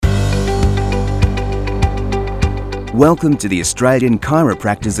Welcome to the Australian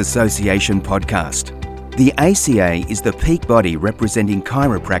Chiropractors Association podcast. The ACA is the peak body representing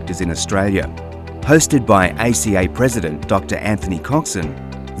chiropractors in Australia. Hosted by ACA President Dr. Anthony Coxon,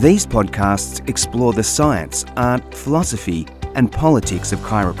 these podcasts explore the science, art, philosophy, and politics of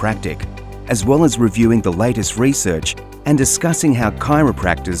chiropractic, as well as reviewing the latest research and discussing how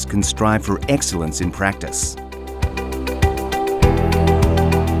chiropractors can strive for excellence in practice.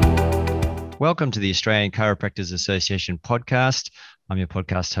 Welcome to the Australian Chiropractors Association podcast. I'm your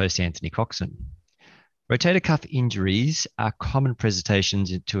podcast host, Anthony Coxon. Rotator cuff injuries are common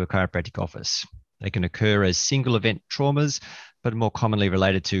presentations to a chiropractic office. They can occur as single event traumas, but are more commonly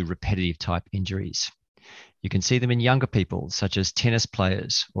related to repetitive type injuries. You can see them in younger people, such as tennis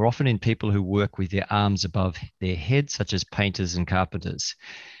players, or often in people who work with their arms above their head, such as painters and carpenters.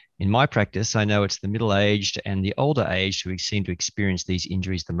 In my practice, I know it's the middle-aged and the older aged who seem to experience these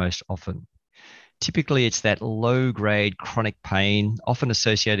injuries the most often. Typically, it's that low-grade chronic pain, often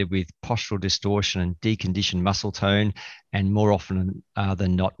associated with postural distortion and deconditioned muscle tone, and more often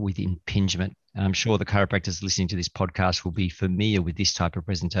than not with impingement. And I'm sure the chiropractors listening to this podcast will be familiar with this type of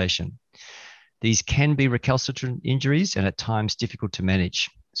presentation. These can be recalcitrant injuries and at times difficult to manage.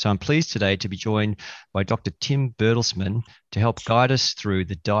 So I'm pleased today to be joined by Dr. Tim Bertelsmann to help guide us through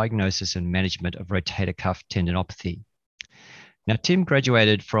the diagnosis and management of rotator cuff tendinopathy. Now, Tim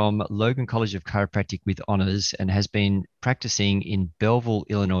graduated from Logan College of Chiropractic with honours and has been practicing in Belleville,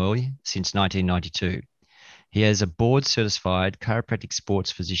 Illinois since 1992. He is a board-certified chiropractic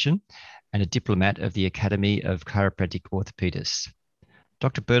sports physician and a diplomat of the Academy of Chiropractic Orthopedists.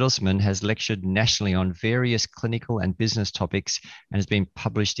 Dr. Bertelsmann has lectured nationally on various clinical and business topics and has been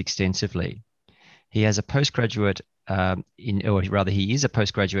published extensively. He has a postgraduate he is a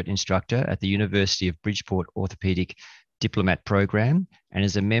postgraduate instructor at the University of Bridgeport Orthopedic Diplomat Program and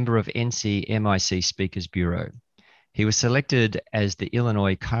is a member of NCMIC Speakers Bureau. He was selected as the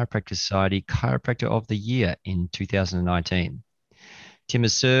Illinois Chiropractic Society Chiropractor of the Year in 2019. Tim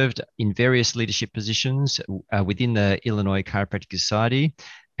has served in various leadership positions within the Illinois Chiropractic Society,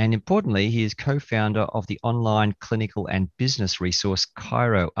 and importantly, he is co-founder of the online clinical and business resource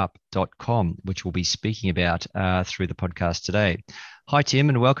ChiroUp.com, which we'll be speaking about through the podcast today. Hi, Tim,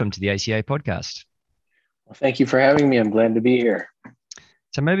 and welcome to the ACA podcast. Well, thank you for having me. I'm glad to be here.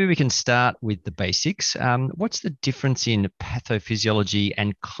 So maybe we can start with the basics. What's the difference in pathophysiology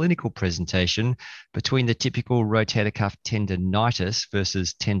and clinical presentation between the typical rotator cuff tendinitis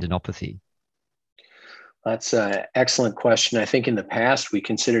versus tendinopathy? That's an excellent question. I think in the past, we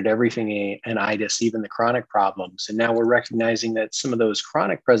considered everything an itis, even the chronic problems. And now we're recognizing that some of those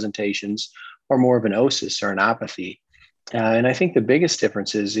chronic presentations are more of an osis or an opathy. And I think the biggest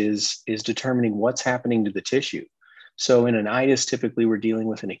difference is determining what's happening to the tissue. So in an itis, typically we're dealing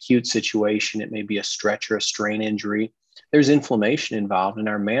with an acute situation. It may be a stretch or a strain injury. There's inflammation involved, and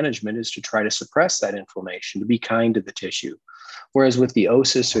our management is to try to suppress that inflammation, to be kind to the tissue. Whereas with the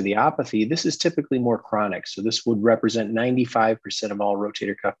osis or the opathy, this is typically more chronic. So this would represent 95% of all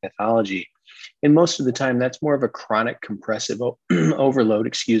rotator cuff pathology. And most of the time, that's more of a chronic compressive overload,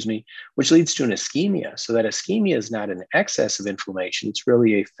 which leads to an ischemia. So that ischemia is not an excess of inflammation. It's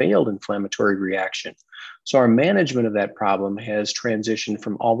really a failed inflammatory reaction. So our management of that problem has transitioned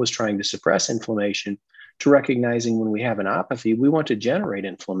from always trying to suppress inflammation to recognizing when we have an opathy, we want to generate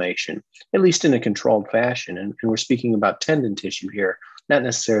inflammation, at least in a controlled fashion. And we're speaking about tendon tissue here, not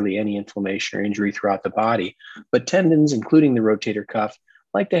necessarily any inflammation or injury throughout the body, but tendons, including the rotator cuff,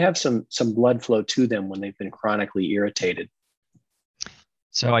 like to have some blood flow to them when they've been chronically irritated.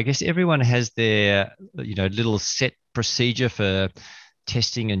 So I guess everyone has their, little set procedure for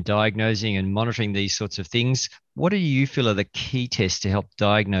testing and diagnosing and monitoring these sorts of things. What do you feel are the key tests to help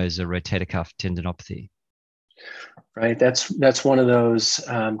diagnose a rotator cuff tendinopathy? Right. That's one of those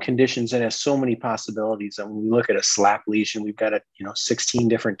conditions that has so many possibilities. And when we look at a SLAP lesion, we've got 16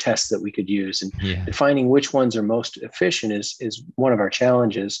 different tests that we could use. And finding which ones are most efficient is one of our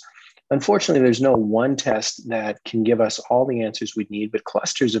challenges. Unfortunately, there's no one test that can give us all the answers we need, but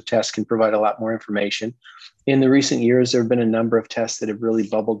clusters of tests can provide a lot more information. In the recent years, there have been a number of tests that have really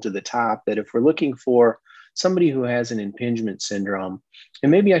bubbled to the top that if we're looking for somebody who has an impingement syndrome, and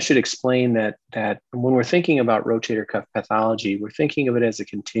maybe I should explain that when we're thinking about rotator cuff pathology, we're thinking of it as a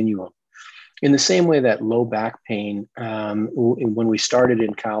continuum. In the same way that low back pain, when we started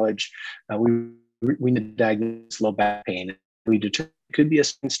in college, we diagnosed low back pain. We determined it could be a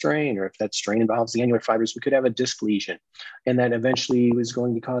strain, or if that strain involves the annular fibers, we could have a disc lesion. And that eventually was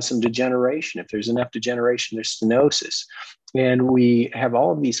going to cause some degeneration. If there's enough degeneration, there's stenosis. And we have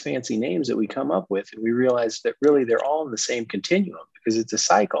all of these fancy names that we come up with, and we realize that really they're all in the same continuum because it's a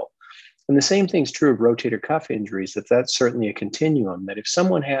cycle. And the same thing's true of rotator cuff injuries, that's certainly a continuum, that if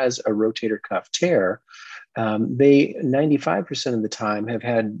someone has a rotator cuff tear, they 95% of the time have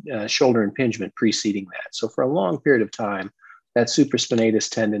had shoulder impingement preceding that. So for a long period of time, that supraspinatus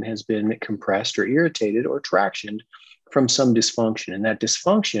tendon has been compressed or irritated or tractioned from some dysfunction. And that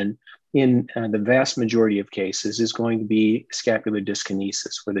dysfunction, in the vast majority of cases, is going to be scapular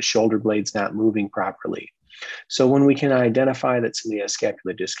dyskinesis, where the shoulder blade's not moving properly. So when we can identify that somebody has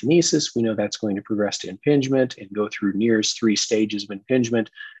scapular dyskinesis, we know that's going to progress to impingement and go through Neer's 3 stages of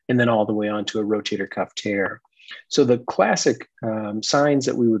impingement, and then all the way on to a rotator cuff tear. So the classic signs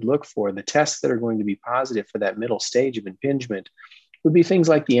that we would look for, the tests that are going to be positive for that middle stage of impingement, would be things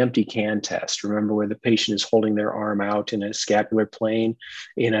like the empty can test. Remember, where the patient is holding their arm out in a scapular plane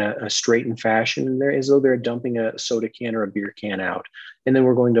in a straightened fashion, as though they're dumping a soda can or a beer can out. And then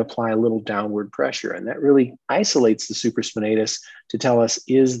we're going to apply a little downward pressure. And that really isolates the supraspinatus to tell us,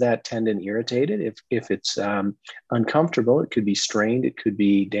 is that tendon irritated? If it's uncomfortable, it could be strained, it could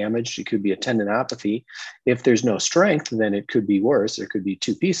be damaged, it could be a tendinopathy. If there's no strength, then it could be worse. There could be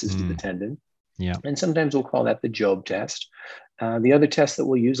 2 pieces to the tendon. Yeah. And sometimes we'll call that the Job test. The other test that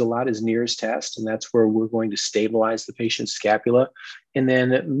we'll use a lot is Neer's test, and that's where we're going to stabilize the patient's scapula and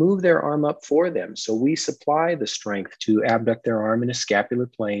then move their arm up for them. So we supply the strength to abduct their arm in a scapular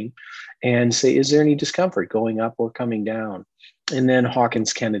plane and say, is there any discomfort going up or coming down? And then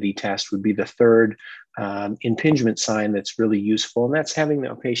Hawkins-Kennedy test would be the third impingement sign that's really useful. And that's having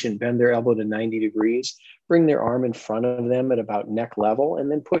the patient bend their elbow to 90 degrees, bring their arm in front of them at about neck level,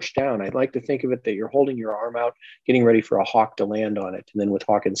 and then push down. I'd like to think of it that you're holding your arm out, getting ready for a hawk to land on it. And then with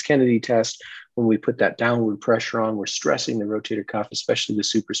Hawkins-Kennedy test, when we put that downward pressure on, we're stressing the rotator cuff, especially the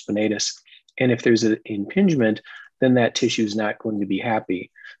supraspinatus. And if there's an impingement, then that tissue is not going to be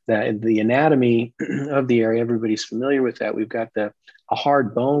happy. The anatomy of the area, everybody's familiar with that. We've got a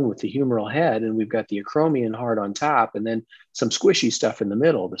hard bone with the humeral head, and we've got the acromion hard on top, and then some squishy stuff in the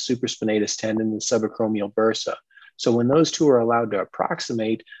middle, the supraspinatus tendon, the subacromial bursa. So when those two are allowed to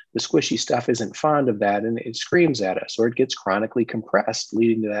approximate, the squishy stuff isn't fond of that, and it screams at us, or it gets chronically compressed,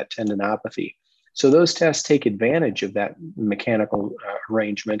 leading to that tendinopathy. So those tests take advantage of that mechanical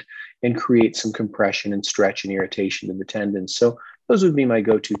arrangement and create some compression and stretch and irritation to the tendons. So those would be my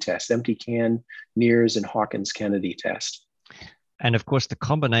go-to tests: empty can, Neer's, and Hawkins-Kennedy test. And of course, the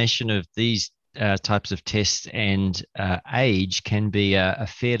combination of these types of tests and age can be a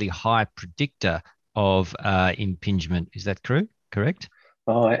fairly high predictor of impingement. Is that correct?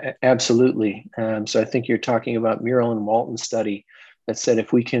 Oh, absolutely. So I think you're talking about Murrell and Walton's study that said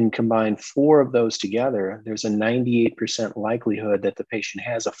if we can combine 4 of those together, there's a 98% likelihood that the patient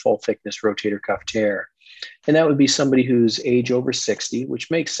has a full thickness rotator cuff tear. And that would be somebody who's age over 60, which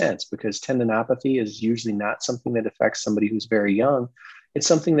makes sense because tendinopathy is usually not something that affects somebody who's very young. It's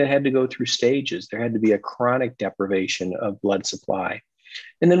something that had to go through stages. There had to be a chronic deprivation of blood supply.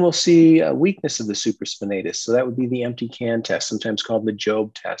 And then we'll see a weakness of the supraspinatus. So that would be the empty can test, sometimes called the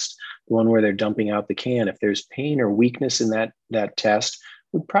Job test, the one where they're dumping out the can. If there's pain or weakness in that test,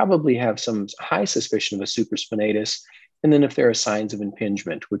 we'd probably have some high suspicion of a supraspinatus. And then if there are signs of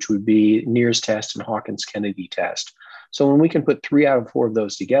impingement, which would be Neer's test and Hawkins-Kennedy test. So when we can put 3 out of 4 of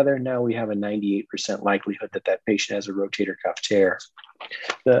those together, now we have a 98% likelihood that that patient has a rotator cuff tear.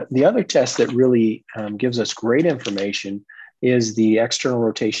 The other test that really gives us great information is the external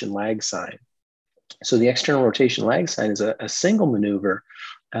rotation lag sign. So the external rotation lag sign is a single maneuver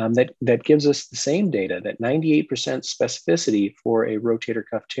that gives us the same data, that 98% specificity for a rotator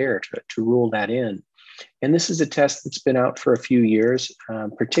cuff tear to rule that in. And this is a test that's been out for a few years,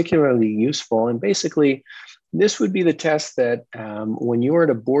 particularly useful. And basically, this would be the test that when you were at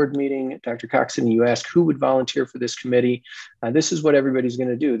a board meeting, Dr. Coxon, you ask who would volunteer for this committee. This is what everybody's going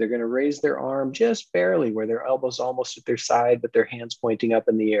to do. They're going to raise their arm just barely where their elbow's almost at their side, but their hand's pointing up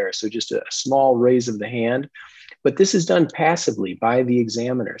in the air. So just a small raise of the hand. But this is done passively by the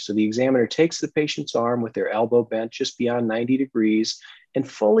examiner. So the examiner takes the patient's arm with their elbow bent just beyond 90 degrees and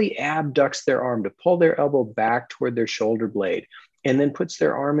fully abducts their arm to pull their elbow back toward their shoulder blade, and then puts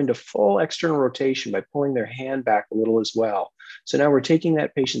their arm into full external rotation by pulling their hand back a little as well. So now we're taking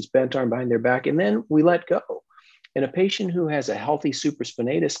that patient's bent arm behind their back, and then we let go. And a patient who has a healthy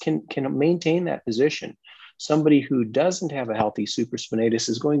supraspinatus can maintain that position. Somebody who doesn't have a healthy supraspinatus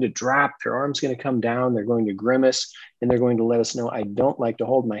is going to drop, their arm's going to come down, they're going to grimace, and they're going to let us know, I don't like to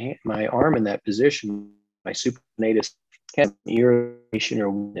hold my arm in that position. My supraspinatus has irritation or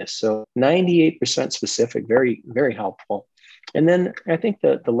weakness. So 98% specific, very, very helpful. And then I think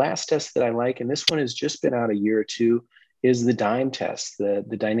the last test that I like, and this one has just been out a year or two, is the DIME test, the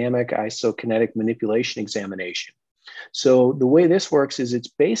dynamic isokinetic manipulation examination. So the way this works is it's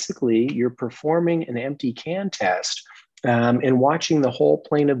basically you're performing an empty can test and watching the whole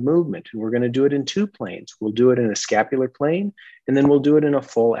plane of movement. And we're going to do it in two planes. We'll do it in a scapular plane, and then we'll do it in a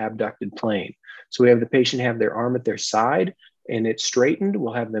full abducted plane. So we have the patient have their arm at their side and it's straightened.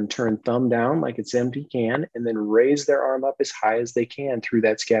 We'll have them turn thumb down like it's empty can, and then raise their arm up as high as they can through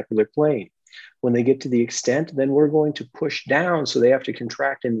that scapular plane. When they get to the extent, then we're going to push down so they have to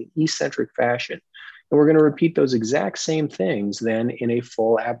contract in the eccentric fashion. And we're going to repeat those exact same things then in a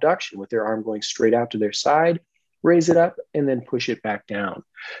full abduction with their arm going straight out to their side, raise it up, and then push it back down.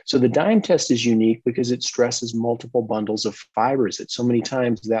 So the Dime test is unique because it stresses multiple bundles of fibers. That so many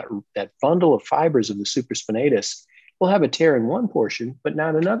times that bundle of fibers of the supraspinatus will have a tear in one portion, but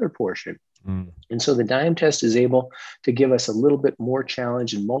not another portion. And so the Dime test is able to give us a little bit more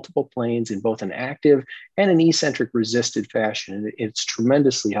challenge in multiple planes in both an active and an eccentric resisted fashion. And it's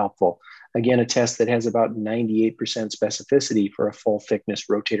tremendously helpful. Again, a test that has about 98% specificity for a full thickness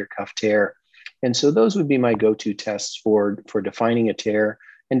rotator cuff tear. And so those would be my go-to tests for defining a tear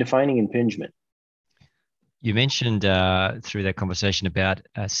and defining impingement. You mentioned through that conversation about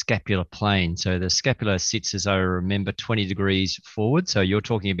a scapular plane. So the scapula sits, as I remember, 20 degrees forward. So you're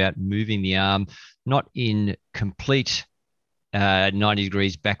talking about moving the arm not in complete 90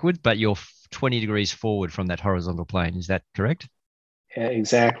 degrees backward, but you're 20 degrees forward from that horizontal plane. Is that correct?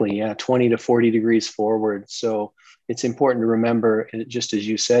 Exactly. Yeah. 20 to 40 degrees forward. So it's important to remember, just as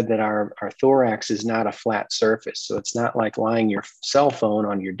you said, that our thorax is not a flat surface. So it's not like lying your cell phone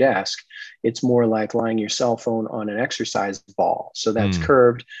on your desk. It's more like lying your cell phone on an exercise ball. So that's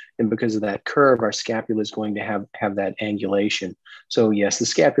curved. And because of that curve, our scapula is going to have that angulation. So yes, the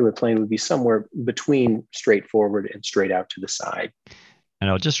scapular plane would be somewhere between straight forward and straight out to the side. And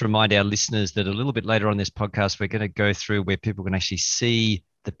I'll just remind our listeners that a little bit later on this podcast, we're going to go through where people can actually see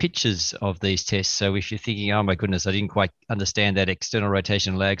the pictures of these tests. So if you're thinking, oh my goodness, I didn't quite understand that external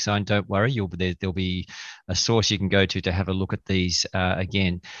rotation lag sign, don't worry. There'll be a source you can go to have a look at these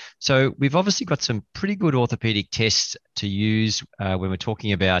again. So we've obviously got some pretty good orthopedic tests to use when we're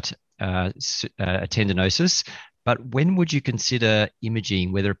talking about tendinosis. But when would you consider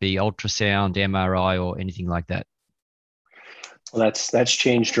imaging, whether it be ultrasound, MRI, or anything like that? Well, that's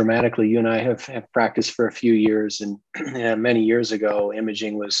changed dramatically. You and I have practiced for a few years, and many years ago,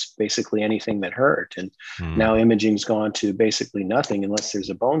 imaging was basically anything that hurt, and now imaging's gone to basically nothing unless there's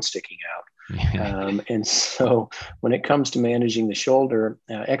a bone sticking out. And so, when it comes to managing the shoulder,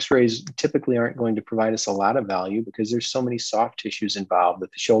 X-rays typically aren't going to provide us a lot of value because there's so many soft tissues involved.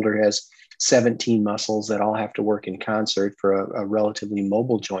 That the shoulder has 17 muscles that all have to work in concert for a relatively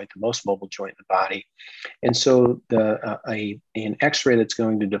mobile joint, the most mobile joint in the body. And so an X-ray that's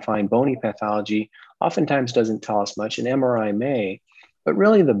going to define bony pathology oftentimes doesn't tell us much. An MRI may, but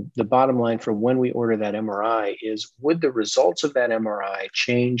really the bottom line for when we order that MRI is, would the results of that MRI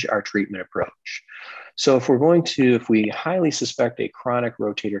change our treatment approach? So if we highly suspect a chronic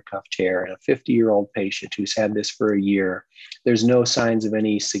rotator cuff tear in a 50-year-old patient who's had this for a year, there's no signs of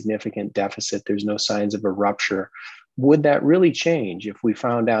any significant deficit, there's no signs of a rupture, would that really change if we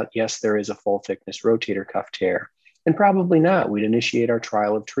found out, yes, there is a full thickness rotator cuff tear? And probably not. We'd initiate our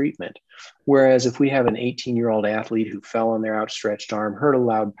trial of treatment. Whereas if we have an 18-year-old athlete who fell on their outstretched arm, heard a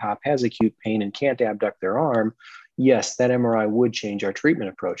loud pop, has acute pain, and can't abduct their arm, yes, that MRI would change our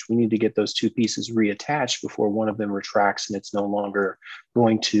treatment approach. We need to get those two pieces reattached before one of them retracts and it's no longer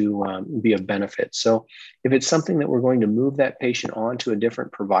going to be of benefit. So if it's something that we're going to move that patient on to a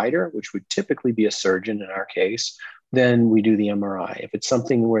different provider, which would typically be a surgeon in our case, then we do the MRI. If it's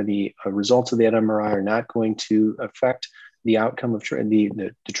something where the results of that MRI are not going to affect the outcome of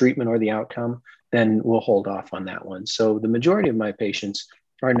the treatment or the outcome, then we'll hold off on that one. So the majority of my patients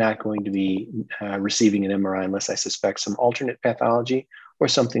are not going to be receiving an MRI unless I suspect some alternate pathology or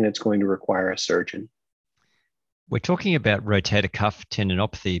something that's going to require a surgeon. We're talking about rotator cuff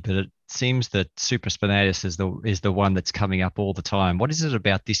tendinopathy, but it seems that supraspinatus is the one that's coming up all the time. What is it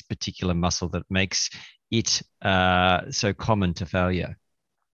about this particular muscle that makes it so common to failure?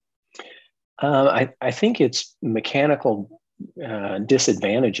 I think it's mechanical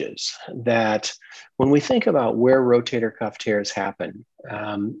disadvantages that when we think about where rotator cuff tears happen,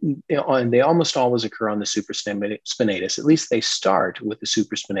 they almost always occur on the supraspinatus. At least they start with the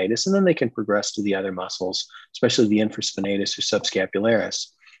supraspinatus, and then they can progress to the other muscles, especially the infraspinatus or subscapularis.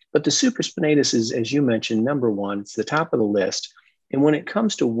 But the supraspinatus is, as you mentioned, number one. It's the top of the list. And when it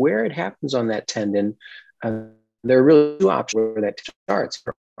comes to where it happens on that tendon, there are really two options where that starts: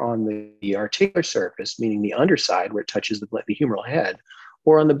 on the articular surface, meaning the underside where it touches the humeral head,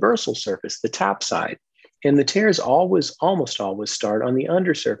 or on the bursal surface, the top side. And the tears almost always start on the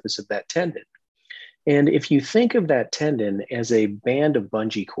undersurface of that tendon. And if you think of that tendon as a band of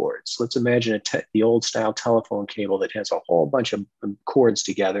bungee cords, let's imagine the old style telephone cable that has a whole bunch of cords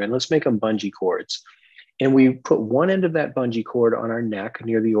together, and let's make them bungee cords. And we put one end of that bungee cord on our neck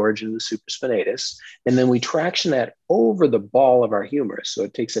near the origin of the supraspinatus, and then we traction that over the ball of our humerus. So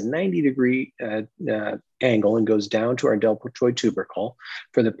it takes a 90-degree angle and goes down to our deltoid tubercle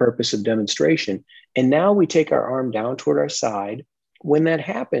for the purpose of demonstration. And now we take our arm down toward our side. When that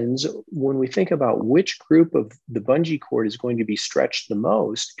happens, when we think about which group of the bungee cord is going to be stretched the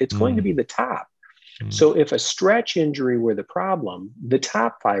most, it's going to be the top. So if a stretch injury were the problem, the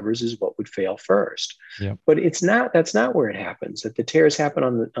top fibers is what would fail first. Yep. But that's not where it happens. That the tears happen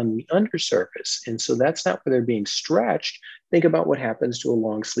on the undersurface. And so that's not where they're being stretched. Think about what happens to a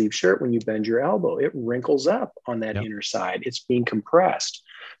long sleeve shirt when you bend your elbow. It wrinkles up on that inner side. It's being compressed.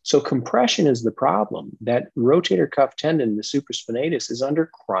 So compression is the problem. That rotator cuff tendon, the supraspinatus, is under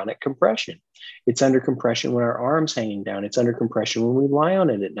chronic compression. It's under compression when our arm's hanging down. It's under compression when we lie on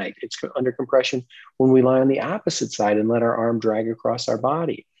it at night. It's under compression when we lie on the opposite side and let our arm drag across our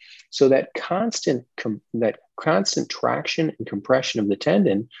body. So that constant traction and compression of the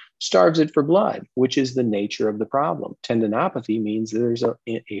tendon starves it for blood, which is the nature of the problem. Tendinopathy means there's a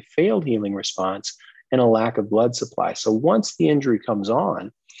failed healing response and a lack of blood supply. So once the injury comes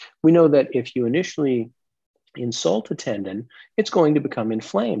on, we know that if you initially insult a tendon, it's going to become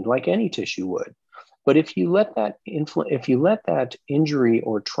inflamed like any tissue would. But if you let that injury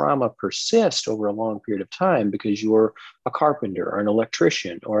or trauma persist over a long period of time because you're a carpenter or an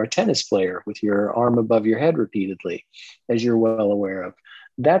electrician or a tennis player with your arm above your head repeatedly, as you're well aware of,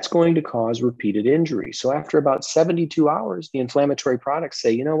 that's going to cause repeated injury. So after about 72 hours, the inflammatory products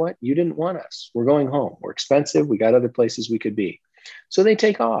say, you know what, you didn't want us. We're going home. We're expensive. We got other places we could be. So they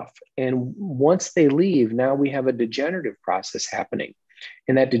take off. And once they leave, now we have a degenerative process happening.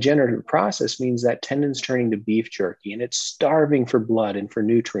 And that degenerative process means that tendon's turning to beef jerky and it's starving for blood and for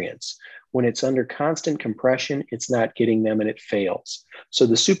nutrients. When it's under constant compression, it's not getting them and it fails. So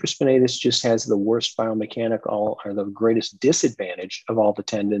the supraspinatus just has the worst biomechanical or the greatest disadvantage of all the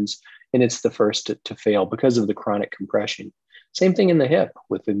tendons. And it's the first to fail because of the chronic compression. Same thing in the hip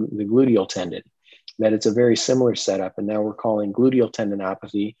with the gluteal tendon. That it's a very similar setup. And now we're calling gluteal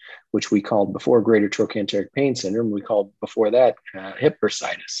tendinopathy, which we called before greater trochanteric pain syndrome. We called before that hip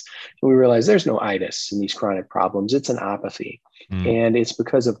bursitis. And we realized there's no itis in these chronic problems. It's an apathy. And it's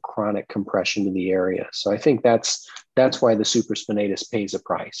because of chronic compression to the area. So I think that's why the supraspinatus pays a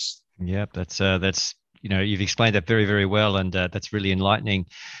price. Yep. That's you've explained that very, very well. And that's really enlightening.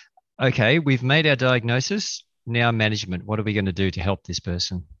 Okay. We've made our diagnosis. Now management. What are we going to do to help this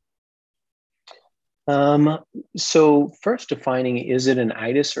person? So first defining, is it an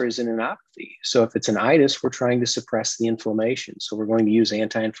itis or is it an apathy? So if it's an itis, we're trying to suppress the inflammation. So we're going to use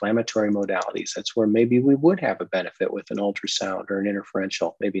anti-inflammatory modalities. That's where maybe we would have a benefit with an ultrasound or an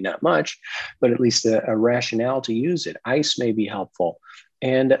interferential, maybe not much, but at least a rationale to use it. Ice may be helpful.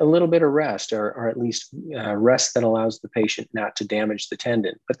 And a little bit of rest, or at least rest that allows the patient not to damage the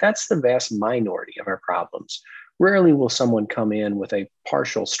tendon. But that's the vast minority of our problems. Rarely will someone come in with a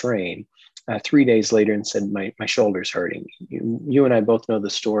partial strain 3 days later and said, my shoulder's hurting. You and I both know the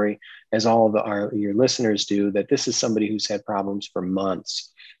story, as all of your listeners do, that this is somebody who's had problems for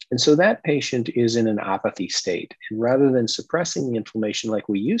months. And so that patient is in an apathy state. And rather than suppressing the inflammation like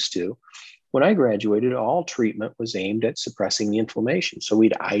we used to, when I graduated, all treatment was aimed at suppressing the inflammation. So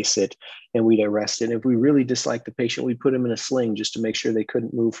we'd ice it and we'd arrest it. And if we really disliked the patient, we'd put them in a sling just to make sure they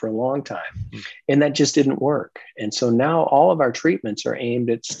couldn't move for a long time. And that just didn't work. And so now all of our treatments are aimed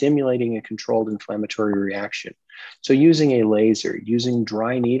at stimulating a controlled inflammatory reaction. So using a laser, using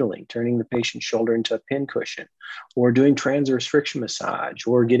dry needling, turning the patient's shoulder into a pincushion, or doing transverse friction massage,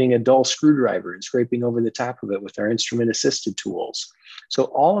 or getting a dull screwdriver and scraping over the top of it with our instrument-assisted tools. So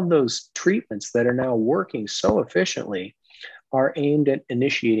all of those treatments that are now working so efficiently are aimed at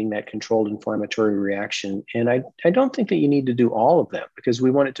initiating that controlled inflammatory reaction. And I don't think that you need to do all of them because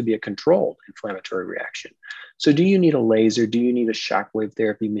we want it to be a controlled inflammatory reaction. So do you need a laser? Do you need a shockwave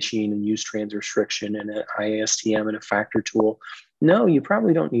therapy machine and use transverse friction and an IASTM and a factor tool? No, you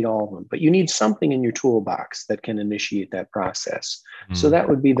probably don't need all of them, but you need something in your toolbox that can initiate that process. So that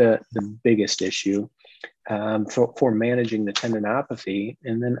would be the biggest issue for managing the tendinopathy.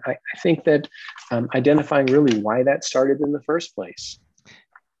 And then I think that identifying really why that started in the first place.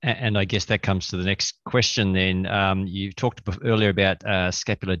 And I guess that comes to the next question then. You talked earlier about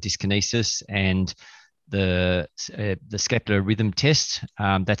scapular dyskinesis and the scapular rhythm test.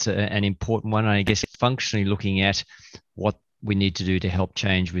 That's an important one. And I guess functionally looking at what we need to do to help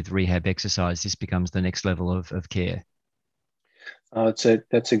change with rehab exercise, this becomes the next level of care. That's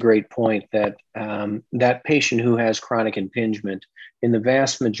a great point. That that patient who has chronic impingement, in the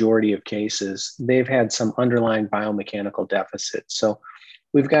vast majority of cases, they've had some underlying biomechanical deficit. So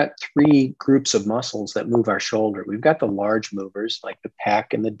we've got three groups of muscles that move our shoulder. We've got the large movers like the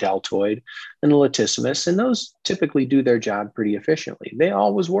pec and the deltoid and the latissimus, and those typically do their job pretty efficiently. They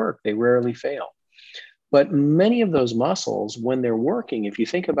always work. They rarely fail. But many of those muscles, when they're working, if you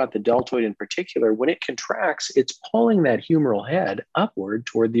think about the deltoid in particular, when it contracts, it's pulling that humeral head upward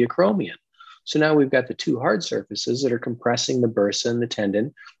toward the acromion. So now we've got the two hard surfaces that are compressing the bursa and the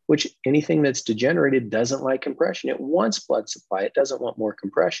tendon, which anything that's degenerated doesn't like compression. It wants blood supply. It doesn't want more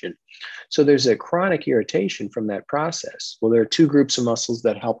compression. So there's a chronic irritation from that process. Well, there are two groups of muscles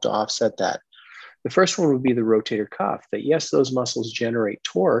that help to offset that. The first one would be the rotator cuff, that yes, those muscles generate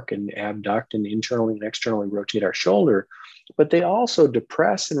torque and abduct and internally and externally rotate our shoulder, but they also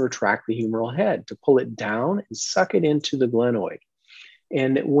depress and retract the humeral head to pull it down and suck it into the glenoid.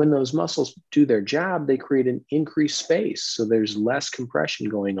 And when those muscles do their job, they create an increased space. So there's less compression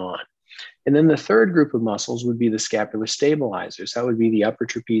going on. And then the third group of muscles would be the scapular stabilizers. That would be the upper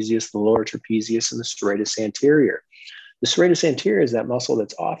trapezius, the lower trapezius, and the serratus anterior. The serratus anterior is that muscle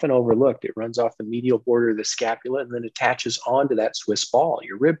that's often overlooked. It runs off the medial border of the scapula and then attaches onto that Swiss ball,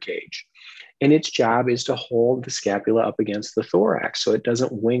 your rib cage. And its job is to hold the scapula up against the thorax so it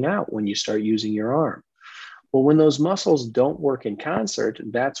doesn't wing out when you start using your arm. Well, when those muscles don't work in concert,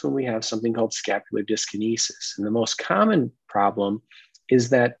 that's when we have something called scapular dyskinesis. And the most common problem is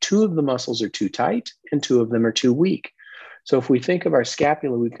that two of the muscles are too tight and two of them are too weak. So if we think of our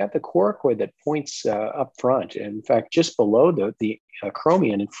scapula, we've got the coracoid that points up front, and in fact, just below the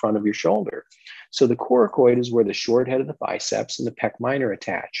acromion in front of your shoulder. So the coracoid is where the short head of the biceps and the pec minor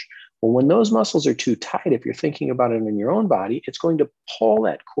attach. Well, when those muscles are too tight, if you're thinking about it in your own body, it's going to pull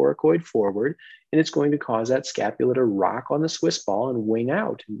that coracoid forward, and it's going to cause that scapula to rock on the Swiss ball and wing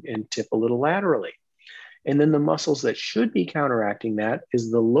out and tip a little laterally. And then the muscles that should be counteracting that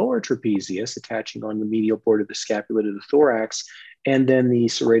is the lower trapezius attaching on the medial border of the scapula to the thorax, and then the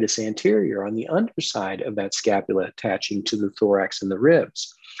serratus anterior on the underside of that scapula attaching to the thorax and the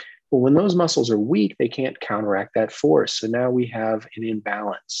ribs. Well, when those muscles are weak, they can't counteract that force. So now we have an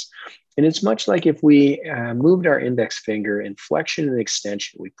imbalance. And it's much like if we moved our index finger in flexion and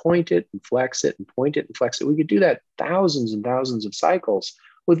extension. We point it and flex it and point it and flex it. We could do that thousands and thousands of cycles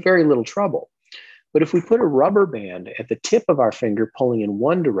with very little trouble. But if we put a rubber band at the tip of our finger pulling in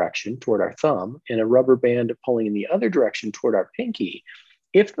one direction toward our thumb and a rubber band pulling in the other direction toward our pinky,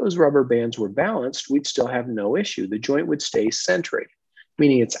 if those rubber bands were balanced, we'd still have no issue. The joint would stay centric,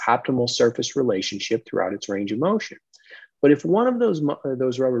 meaning its optimal surface relationship throughout its range of motion. But if one of those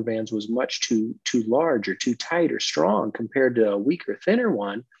rubber bands was much too large or too tight or strong compared to a weaker, thinner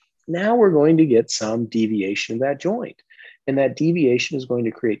one, now we're going to get some deviation of that joint. And that deviation is going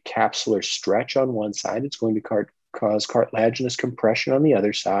to create capsular stretch on one side. It's going to cause cartilaginous compression on the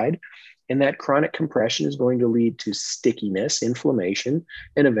other side. And that chronic compression is going to lead to stickiness, inflammation,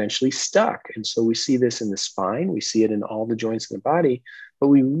 and eventually stuck. And so we see this in the spine. We see it in all the joints in the body, but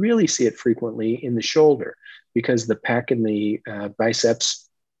we really see it frequently in the shoulder because the pec and the biceps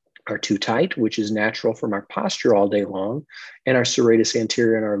are too tight, which is natural from our posture all day long. And our serratus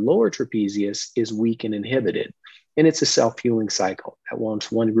anterior and our lower trapezius is weak and inhibited. And it's a self-healing cycle. That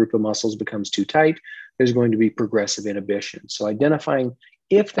once one group of muscles becomes too tight, there's going to be progressive inhibition. So identifying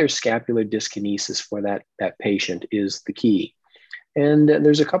if there's scapular dyskinesis for that patient is the key. And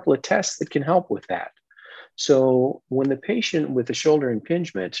there's a couple of tests that can help with that. So when the patient with the shoulder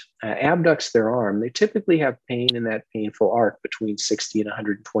impingement abducts their arm, they typically have pain in that painful arc between 60 and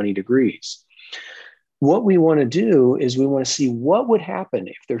 120 degrees. What we want to do is we want to see what would happen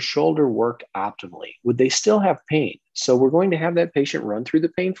if their shoulder worked optimally. Would they still have pain? So we're going to have that patient run through the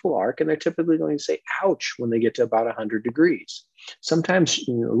painful arc, and they're typically going to say, ouch, when they get to about 100 degrees. Sometimes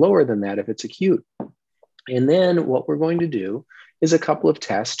lower than that if it's acute. And then what we're going to do is a couple of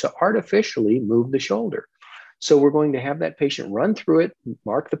tests to artificially move the shoulder. So we're going to have that patient run through it,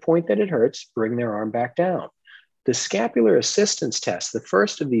 mark the point that it hurts, bring their arm back down. The scapular assistance test, the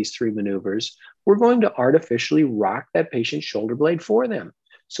first of these three maneuvers, we're going to artificially rock that patient's shoulder blade for them.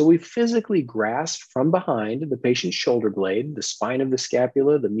 So we physically grasp from behind the patient's shoulder blade, the spine of the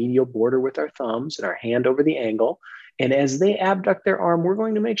scapula, the medial border with our thumbs and our hand over the angle. And as they abduct their arm, we're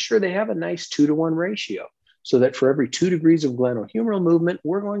going to make sure they have a nice 2-to-1 ratio so that for every 2 degrees of glenohumeral movement,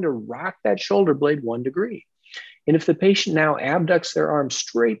 we're going to rock that shoulder blade 1 degree. And if the patient now abducts their arm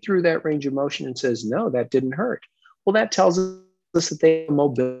straight through that range of motion and says, no, that didn't hurt, well, that tells us that they have a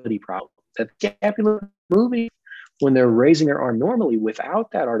mobility problem, that the scapula moving. When they're raising their arm normally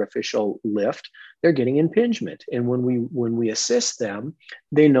without that artificial lift, they're getting impingement. And when we assist them,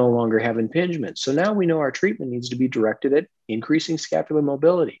 they no longer have impingement. So now we know our treatment needs to be directed at increasing scapular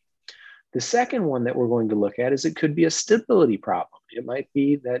mobility. The second one that we're going to look at is it could be a stability problem. It might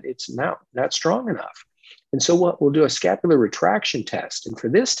be that it's not strong enough. And so what we'll do a scapular retraction test. And for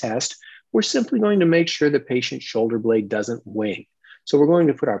this test, we're simply going to make sure the patient's shoulder blade doesn't wing. So we're going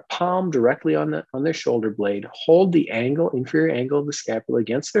to put our palm directly on their shoulder blade, hold the inferior angle of the scapula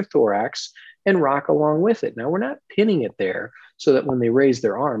against their thorax, and rock along with it. Now, we're not pinning it there so that when they raise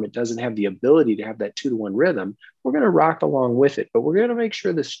their arm, it doesn't have the ability to have that 2-to-1 rhythm. We're going to rock along with it, but we're going to make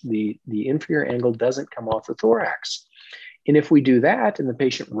sure the inferior angle doesn't come off the thorax. And if we do that and the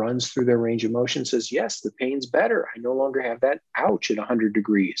patient runs through their range of motion, says, yes, the pain's better. I no longer have that ouch at 100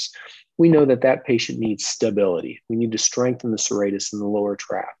 degrees. We know that that patient needs stability. We need to strengthen the serratus in the lower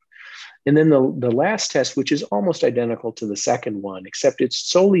trap. And then the last test, which is almost identical to the second one, except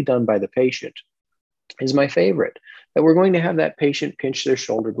it's solely done by the patient, is my favorite, that we're going to have that patient pinch their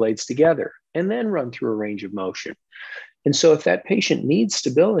shoulder blades together and then run through a range of motion. And so if that patient needs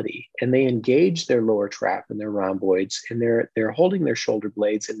stability and they engage their lower trap and their rhomboids and they're holding their shoulder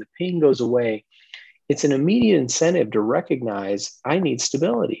blades and the pain goes away, it's an immediate incentive to recognize I need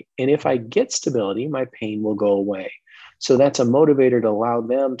stability. And if I get stability, my pain will go away. So that's a motivator to allow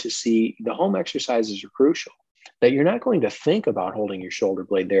them to see the home exercises are crucial, that you're not going to think about holding your shoulder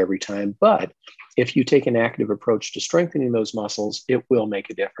blade there every time. But if you take an active approach to strengthening those muscles, it will make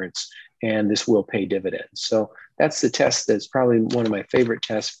a difference and this will pay dividends. So that's the test that's probably one of my favorite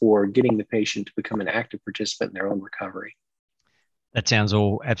tests for getting the patient to become an active participant in their own recovery. That sounds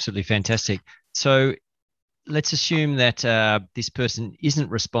all absolutely fantastic. So let's assume that this person isn't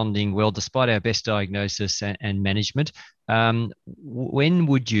responding well despite our best diagnosis and management. When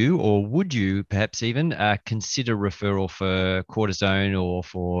would you perhaps even consider referral for cortisone or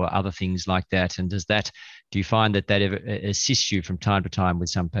for other things like that? And do you find that ever assists you from time to time with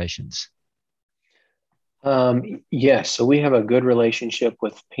some patients? Yes. So we have a good relationship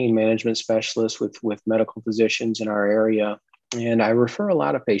with pain management specialists, with medical physicians in our area. And I refer a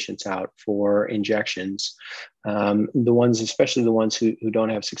lot of patients out for injections, especially the ones who don't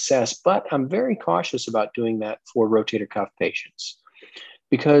have success. But I'm very cautious about doing that for rotator cuff patients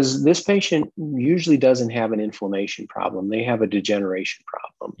because this patient usually doesn't have an inflammation problem. They have a degeneration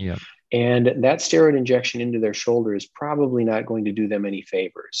problem. Yeah. And that steroid injection into their shoulder is probably not going to do them any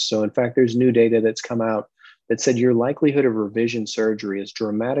favors. So in fact, there's new data that's come out that said your likelihood of revision surgery is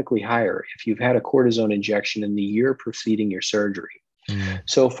dramatically higher if you've had a cortisone injection in the year preceding your surgery.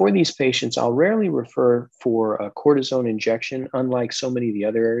 So for these patients, I'll rarely refer for a cortisone injection, unlike so many of the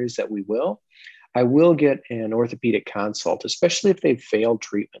other areas that we will. I will get an orthopedic consult, especially if they've failed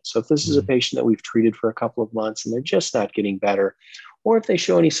treatment. So if this is a patient that we've treated for a couple of months and they're just not getting better, or if they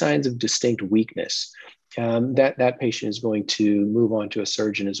show any signs of distinct weakness, that patient is going to move on to a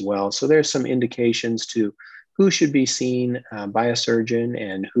surgeon as well. So there's some indications to who should be seen by a surgeon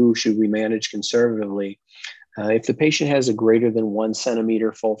and who should we manage conservatively. If the patient has a greater than 1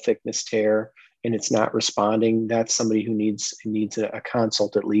 centimeter full thickness tear and it's not responding, that's somebody who needs a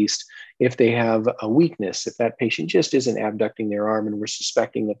consult at least. If they have a weakness, if that patient just isn't abducting their arm and we're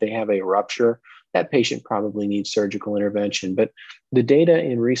suspecting that they have a rupture, that patient probably needs surgical intervention. But the data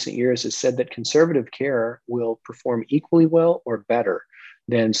in recent years has said that conservative care will perform equally well or better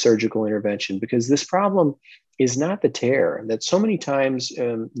than surgical intervention because this problem is not the tear, that so many times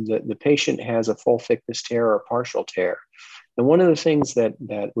the patient has a full thickness tear or a partial tear. And one of the things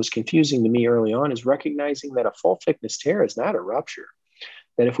that was confusing to me early on is recognizing that a full thickness tear is not a rupture.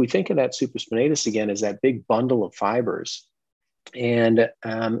 That if we think of that supraspinatus again as that big bundle of fibers, and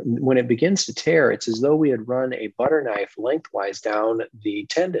when it begins to tear, it's as though we had run a butter knife lengthwise down the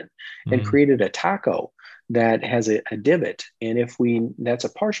tendon and created a taco that has a divot. And that's a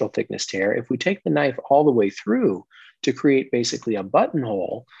partial thickness tear. If we take the knife all the way through to create basically a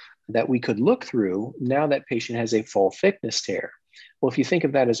buttonhole that we could look through, now that patient has a full thickness tear. Well, if you think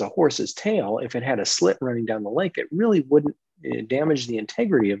of that as a horse's tail, if it had a slit running down the length, it really wouldn't damage the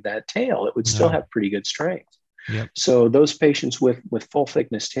integrity of that tail. It would still have pretty good strength. Yep. So those patients with full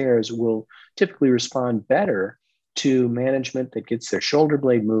thickness tears will typically respond better to management that gets their shoulder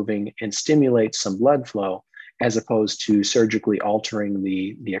blade moving and stimulates some blood flow, as opposed to surgically altering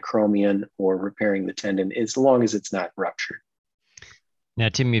the acromion or repairing the tendon, as long as it's not ruptured. Now,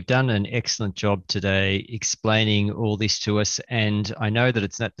 Tim, you've done an excellent job today explaining all this to us. And I know that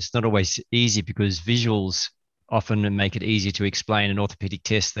it's not always easy because visuals often make it easier to explain an orthopedic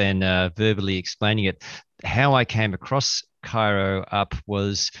test than verbally explaining it. How I came across ChiroUp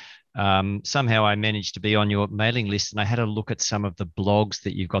was somehow I managed to be on your mailing list, and I had a look at some of the blogs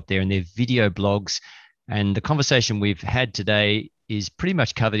that you've got there, and they're video blogs. And the conversation we've had today is pretty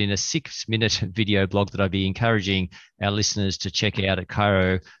much covered in a 6-minute video blog that I'd be encouraging our listeners to check out at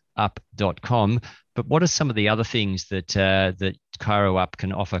chiroup.com. But what are some of the other things that that ChiroUp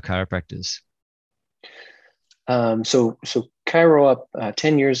can offer chiropractors? So ChiroUp,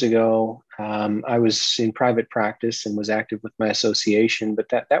 10 years ago, I was in private practice and was active with my association, but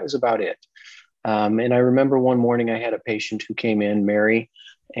that was about it. And I remember one morning I had a patient who came in, Mary,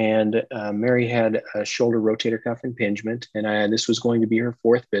 and Mary had a shoulder rotator cuff impingement, and this was going to be her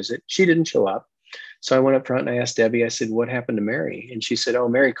 4th visit. She didn't show up. So I went up front and I asked Debbie, I said, what happened to Mary? And she said, oh,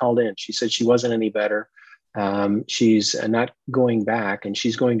 Mary called in. She said she wasn't any better. She's not going back, and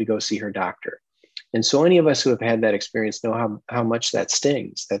she's going to go see her doctor. And so any of us who have had that experience know how much that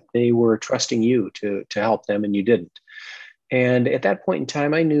stings, that they were trusting you to help them and you didn't. And at that point in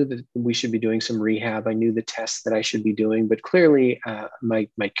time, I knew that we should be doing some rehab. I knew the tests that I should be doing, but clearly my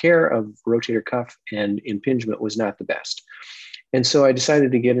care of rotator cuff and impingement was not the best. And so I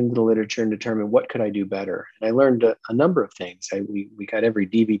decided to get into the literature and determine what could I do better. And I learned a number of things. We got every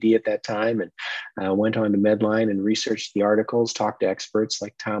DVD at that time, and went on to Medline and researched the articles, talked to experts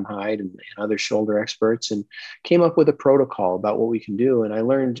like Tom Hyde and other shoulder experts, and came up with a protocol about what we can do. And I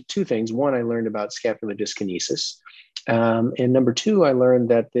learned 2 things. One, I learned about scapular dyskinesis. And number 2, I learned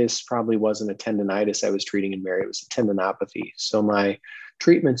that this probably wasn't a tendonitis I was treating in Mary. It was a tendinopathy. So my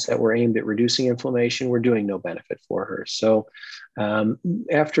treatments that were aimed at reducing inflammation were doing no benefit for her. So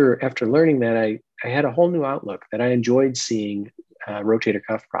after learning that, I had a whole new outlook, that I enjoyed seeing rotator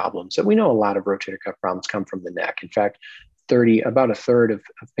cuff problems. And we know a lot of rotator cuff problems come from the neck. In fact, about a third of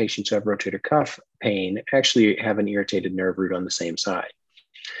patients who have rotator cuff pain actually have an irritated nerve root on the same side.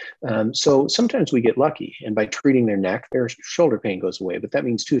 So sometimes we get lucky, and by treating their neck, their shoulder pain goes away. But that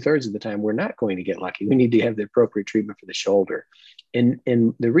means 2/3 of the time we're not going to get lucky. We need to have the appropriate treatment for the shoulder. And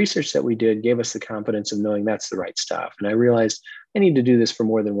the research that we did gave us the confidence of knowing that's the right stuff. And I realized I need to do this for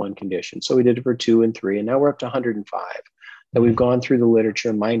more than one condition. So we did it for 2 and 3, and now we're up to 105. That we've gone through the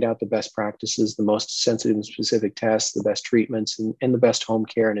literature, mined out the best practices, the most sensitive and specific tests, the best treatments, and the best home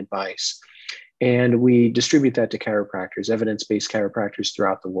care and advice. And we distribute that to chiropractors, evidence-based chiropractors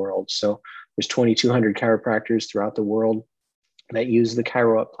throughout the world. So there's 2,200 chiropractors throughout the world that use the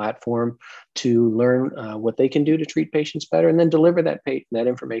ChiroUp platform to learn what they can do to treat patients better, and then deliver that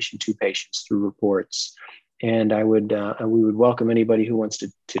information to patients through reports. And we would welcome anybody who wants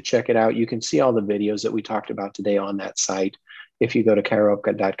to check it out. You can see all the videos that we talked about today on that site. If you go to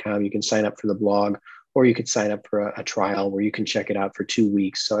chiroup.com, you can sign up for the blog, or you could sign up for a trial where you can check it out for 2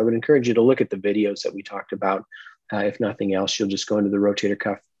 weeks. So I would encourage you to look at the videos that we talked about. If nothing else, you'll just go into the rotator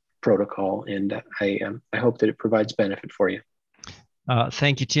cuff protocol, and I hope that it provides benefit for you.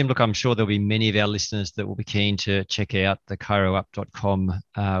 Thank you, Tim. Look, I'm sure there'll be many of our listeners that will be keen to check out the chiroup.com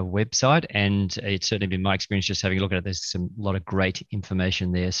website. And it's certainly been my experience just having a look at it. There's a lot of great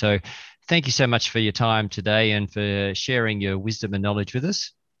information there. So thank you so much for your time today and for sharing your wisdom and knowledge with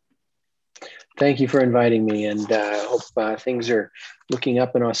us. Thank you for inviting me, and I hope things are looking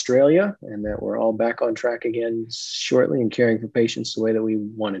up in Australia and that we're all back on track again shortly and caring for patients the way that we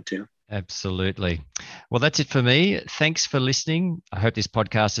wanted to. Absolutely. Well, that's it for me. Thanks for listening. I hope this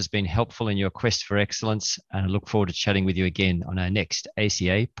podcast has been helpful in your quest for excellence, and I look forward to chatting with you again on our next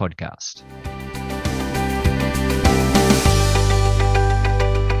ACA podcast.